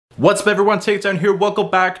What's up everyone, Takedown here.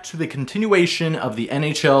 Welcome back to the continuation of the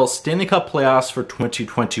NHL Stanley Cup playoffs for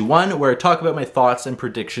 2021, where I talk about my thoughts and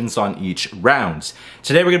predictions on each round.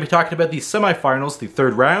 Today we're going to be talking about the semifinals, the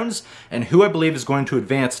third rounds, and who I believe is going to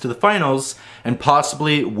advance to the finals and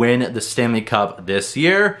possibly win the Stanley Cup this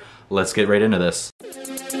year. Let's get right into this.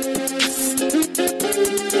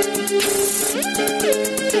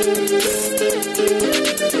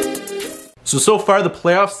 So far the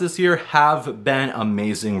playoffs this year have been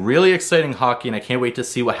amazing, really exciting hockey, and I can't wait to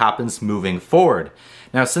see what happens moving forward.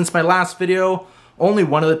 Now, since my last video, only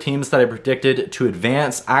one of the teams that I predicted to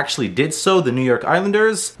advance actually did so, the New York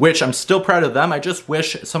Islanders, which I'm still proud of them. I just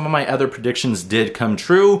wish some of my other predictions did come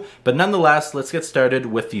true, but nonetheless, let's get started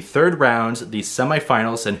with the third round, the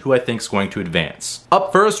semifinals, and who I think is going to advance.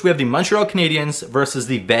 Up first, we have the Montreal Canadiens versus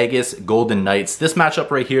the Vegas Golden Knights. This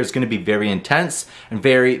matchup right here is going to be very intense and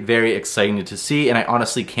very, very exciting to see, and I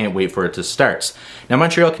honestly can't wait for it to start. Now,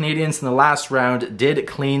 Montreal Canadiens in the last round did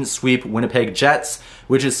clean sweep Winnipeg Jets,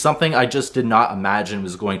 which is something I just did not imagine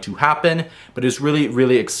was going to happen, but it's really,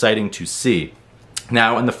 really exciting to see.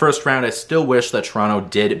 Now, in the first round, I still wish that Toronto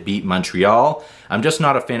did beat Montreal. I'm just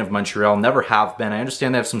not a fan of Montreal, never have been. I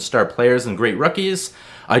understand they have some star players and great rookies.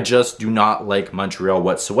 I just do not like Montreal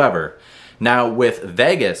whatsoever. Now, with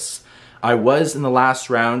Vegas, I was in the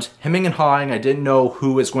last round hemming and hawing. I didn't know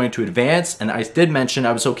who was going to advance, and I did mention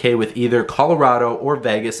I was okay with either Colorado or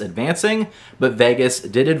Vegas advancing, but Vegas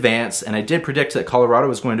did advance, and I did predict that Colorado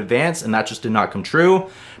was going to advance, and that just did not come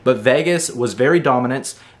true. But Vegas was very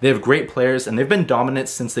dominant. They have great players, and they've been dominant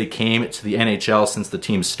since they came to the NHL, since the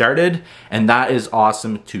team started, and that is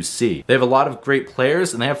awesome to see. They have a lot of great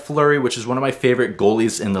players, and they have Fleury, which is one of my favorite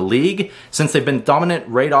goalies in the league. Since they've been dominant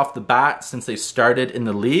right off the bat since they started in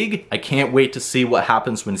the league, I can't wait to see what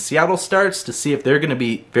happens when Seattle starts, to see if they're going to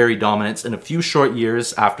be very dominant in a few short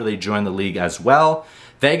years after they join the league as well.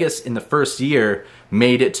 Vegas in the first year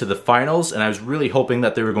made it to the finals, and I was really hoping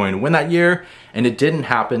that they were going to win that year, and it didn't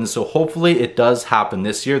happen, so hopefully it does happen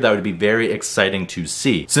this year. That would be very exciting to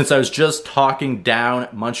see. Since I was just talking down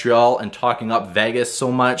Montreal and talking up Vegas so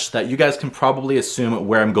much that you guys can probably assume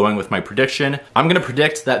where I'm going with my prediction. I'm going to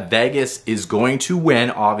predict that Vegas is going to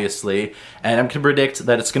win, obviously, and I'm going to predict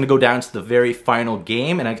that it's going to go down to the very final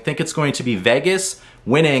game, and I think it's going to be Vegas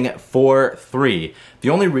winning 4-3. The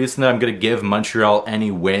only reason that I'm going to give Montreal any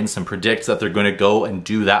wins and predict that they're going to go and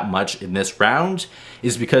do that much in this round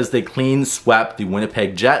is because they clean swept the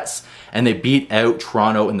Winnipeg Jets and they beat out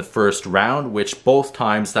Toronto in the first round, which both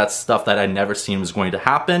times that's stuff that I never seen was going to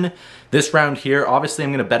happen. This round here, obviously I'm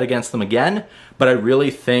going to bet against them again, but I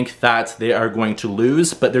really think that they are going to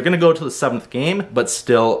lose, but they're going to go to the 7th game, but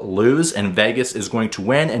still lose, and Vegas is going to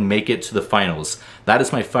win and make it to the finals. That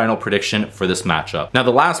is my final prediction for this matchup. Now,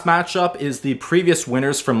 the last matchup is the previous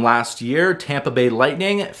winners from last year, Tampa Bay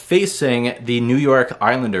Lightning facing the New York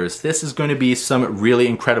Islanders. This is going to be some really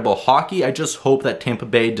incredible hockey. I just hope that Tampa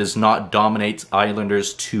Bay does not dominate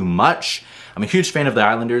Islanders too much. I'm a huge fan of the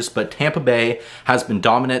Islanders, but Tampa Bay has been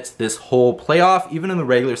dominant this whole playoff, even in the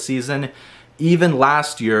regular season. Even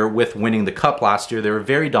last year, with winning the Cup last year, they were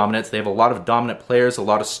very dominant. They have a lot of dominant players, a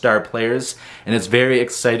lot of star players, and it's very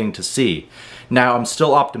exciting to see. Now, I'm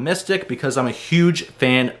still optimistic because I'm a huge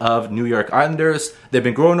fan of New York Islanders. They've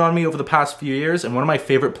been growing on me over the past few years, and one of my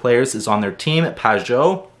favorite players is on their team,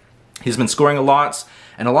 Pajot. He's been scoring a lot,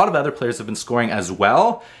 and a lot of other players have been scoring as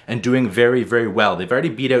well and doing very, very well. They've already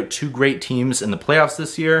beat out 2 great teams in the playoffs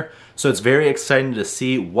this year, so it's very exciting to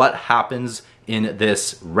see what happens in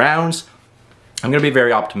this round. I'm going to be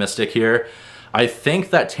very optimistic here. I think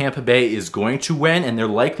that Tampa Bay is going to win, and they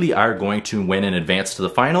likely are going to win and advance to the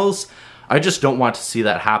finals. I just don't want to see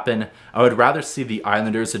that happen. I would rather see the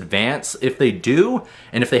Islanders advance. If they do,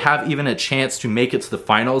 and if they have even a chance to make it to the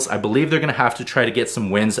finals, I believe they're going to have to try to get some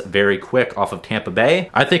wins very quick off of Tampa Bay.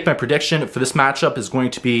 I think my prediction for this matchup is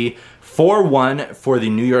going to be 4-1 for the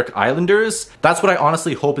New York Islanders. That's what I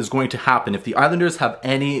honestly hope is going to happen. If the Islanders have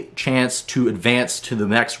any chance to advance to the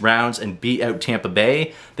next rounds and beat out Tampa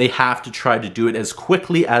Bay, they have to try to do it as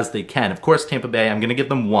quickly as they can. Of course, Tampa Bay, I'm going to give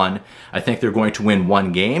them 1. I think they're going to win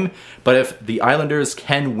 1 game. But if the Islanders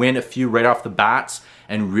can win a few right off the bats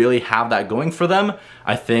and really have that going for them,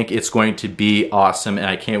 I think it's going to be awesome, and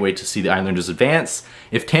I can't wait to see the Islanders advance.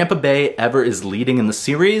 If Tampa Bay ever is leading in the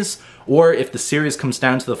series, or if the series comes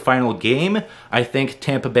down to the final game, I think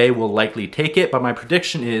Tampa Bay will likely take it, but my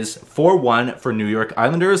prediction is 4-1 for New York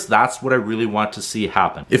Islanders. That's what I really want to see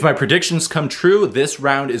happen. If my predictions come true, this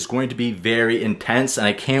round is going to be very intense, and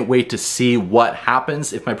I can't wait to see what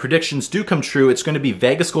happens. If my predictions do come true, it's going to be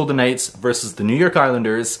Vegas Golden Knights versus the New York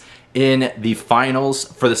Islanders in the finals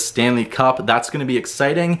for the Stanley Cup. That's going to be exciting.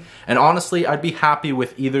 exciting. And honestly, I'd be happy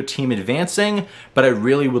with either team advancing, but I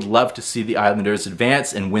really would love to see the Islanders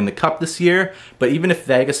advance and win the cup this year. But even if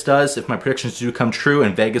Vegas does, if my predictions do come true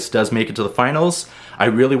and Vegas does make it to the finals, I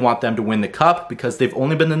really want them to win the cup because they've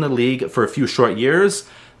only been in the league for a few short years.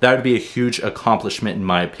 That would be a huge accomplishment in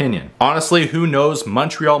my opinion. Honestly, who knows?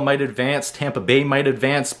 Montreal might advance, Tampa Bay might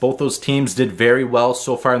advance. Both those teams did very well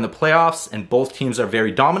so far in the playoffs, and both teams are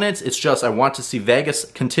very dominant. It's just I want to see Vegas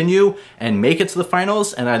continue and make it to the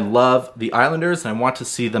finals, and I love the Islanders, and I want to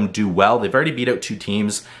see them do well. They've already beat out 2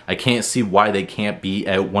 teams. I can't see why they can't beat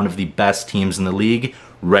out one of the best teams in the league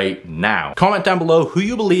right now. Comment down below who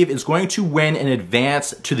you believe is going to win and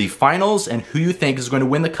advance to the finals and who you think is going to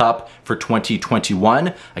win the cup for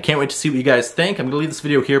 2021. I can't wait to see what you guys think. I'm going to leave this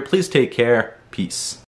video here. Please take care. Peace.